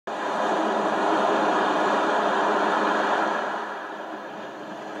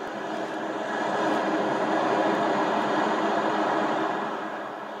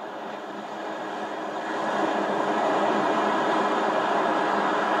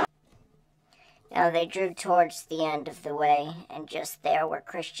Now they drew towards the end of the way, and just there where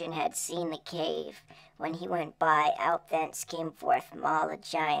Christian had seen the cave, when he went by, out thence came forth Maul a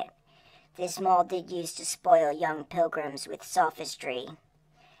giant. This Maul did use to spoil young pilgrims with sophistry.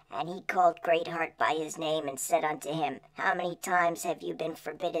 And he called Greatheart by his name, and said unto him, How many times have you been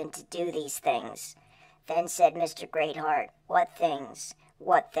forbidden to do these things? Then said Mr. Greatheart, What things?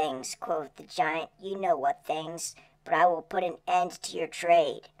 What things? Quoth the giant, You know what things, but I will put an end to your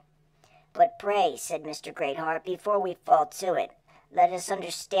trade. But pray, said Mr. Greatheart, before we fall to it, let us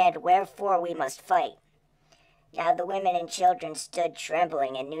understand wherefore we must fight. Now the women and children stood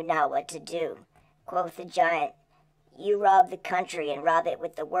trembling, and knew not what to do. Quoth the giant, You rob the country, and rob it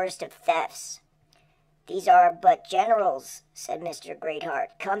with the worst of thefts. These are but generals, said Mr.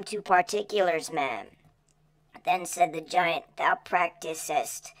 Greatheart. Come to particulars, ma'am. Then said the giant, Thou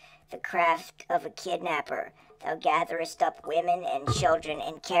practisest the craft of a kidnapper. Thou gatherest up women and children,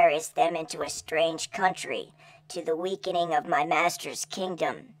 and carriest them into a strange country, to the weakening of my master's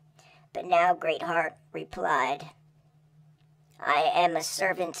kingdom. But now Greatheart replied, I am a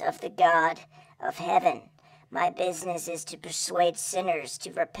servant of the God of heaven. My business is to persuade sinners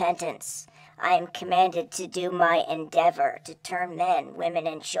to repentance. I am commanded to do my endeavor, to turn men, women,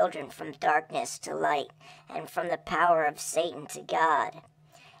 and children from darkness to light, and from the power of Satan to God.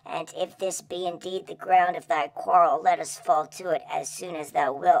 And if this be indeed the ground of thy quarrel, let us fall to it as soon as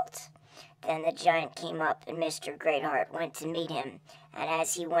thou wilt. Then the giant came up, and Mr. Greatheart went to meet him. And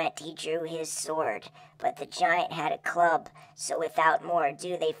as he went, he drew his sword. But the giant had a club, so without more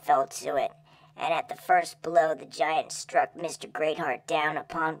ado they fell to it. And at the first blow the giant struck Mr. Greatheart down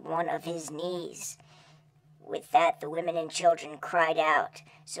upon one of his knees. With that the women and children cried out.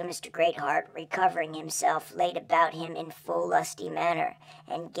 So Mr. Greatheart, recovering himself, laid about him in full lusty manner,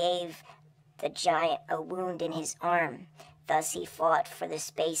 and gave the giant a wound in his arm. Thus he fought for the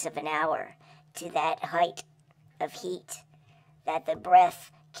space of an hour, to that height of heat, that the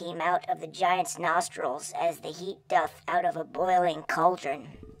breath came out of the giant's nostrils, as the heat doth out of a boiling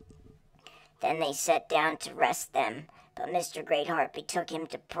cauldron. Then they sat down to rest them, but Mr. Greatheart betook him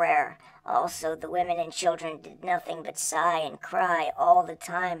to prayer. Also the women and children did nothing but sigh and cry all the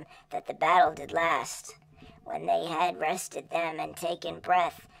time that the battle did last. When they had rested them and taken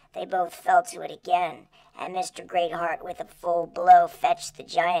breath, they both fell to it again, and Mr. Greatheart with a full blow fetched the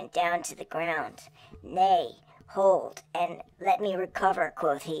giant down to the ground. Nay, hold, and let me recover,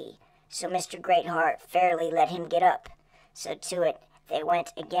 quoth he. So Mr. Greatheart fairly let him get up. So to it they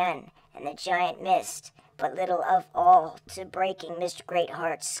went again, and the giant missed but little of all to breaking Mr.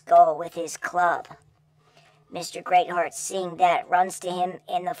 Greatheart's skull with his club. Mr. Greatheart, seeing that, runs to him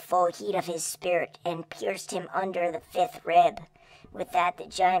in the full heat of his spirit, and pierced him under the fifth rib. With that the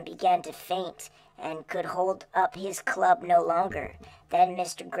giant began to faint, and could hold up his club no longer. Then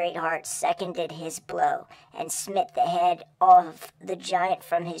Mr. Greatheart seconded his blow, and smit the head of the giant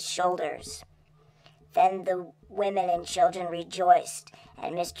from his shoulders. Then the women and children rejoiced,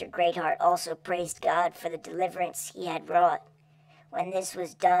 and Mr. Greatheart also praised God for the deliverance he had wrought. When this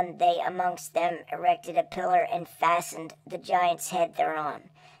was done, they amongst them erected a pillar and fastened the giant's head thereon,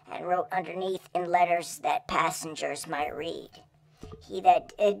 and wrote underneath in letters that passengers might read. He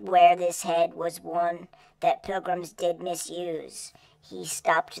that did wear this head was one that pilgrims did misuse. He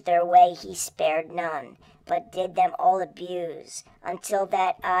stopped their way, he spared none, but did them all abuse, until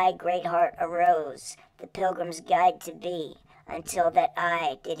that I, Greatheart, arose, the pilgrims' guide to be, until that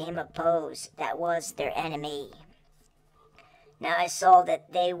I did him oppose, that was their enemy. Now I saw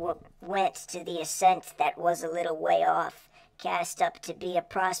that they went to the ascent that was a little way off, cast up to be a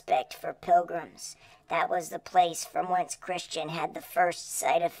prospect for pilgrims. That was the place from whence Christian had the first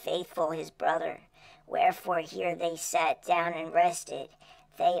sight of Faithful his brother. Wherefore here they sat down and rested.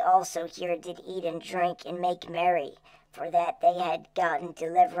 They also here did eat and drink and make merry, for that they had gotten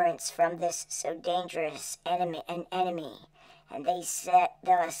deliverance from this so dangerous enemy. And they sat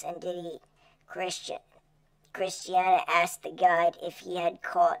thus and did eat. Christiana asked the guide if he had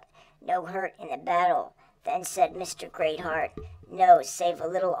caught no hurt in the battle. Then said Mr. Greatheart, No, save a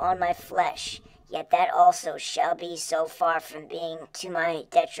little on my flesh. Yet that also shall be so far from being to my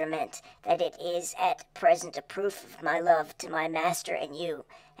detriment, that it is at present a proof of my love to my master and you,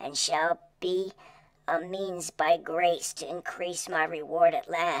 and shall be a means by grace to increase my reward at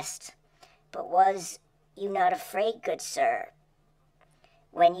last. But was you not afraid, good sir,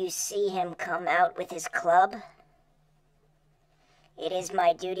 when you see him come out with his club? It is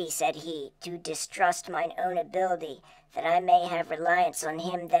my duty, said he, to distrust mine own ability, that I may have reliance on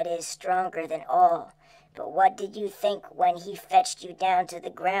him that is stronger than all. But what did you think when he fetched you down to the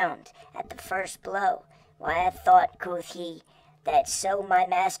ground at the first blow? Why, I thought, quoth he, that so my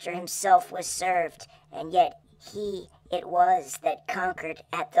master himself was served, and yet he it was that conquered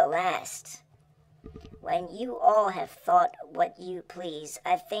at the last. When you all have thought what you please,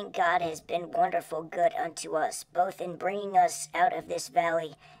 I think God has been wonderful good unto us, both in bringing us out of this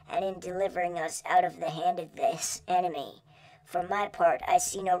valley, and in delivering us out of the hand of this enemy. For my part, I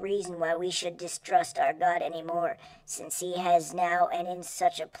see no reason why we should distrust our God any more, since he has now, and in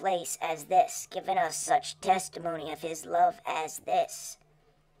such a place as this, given us such testimony of his love as this.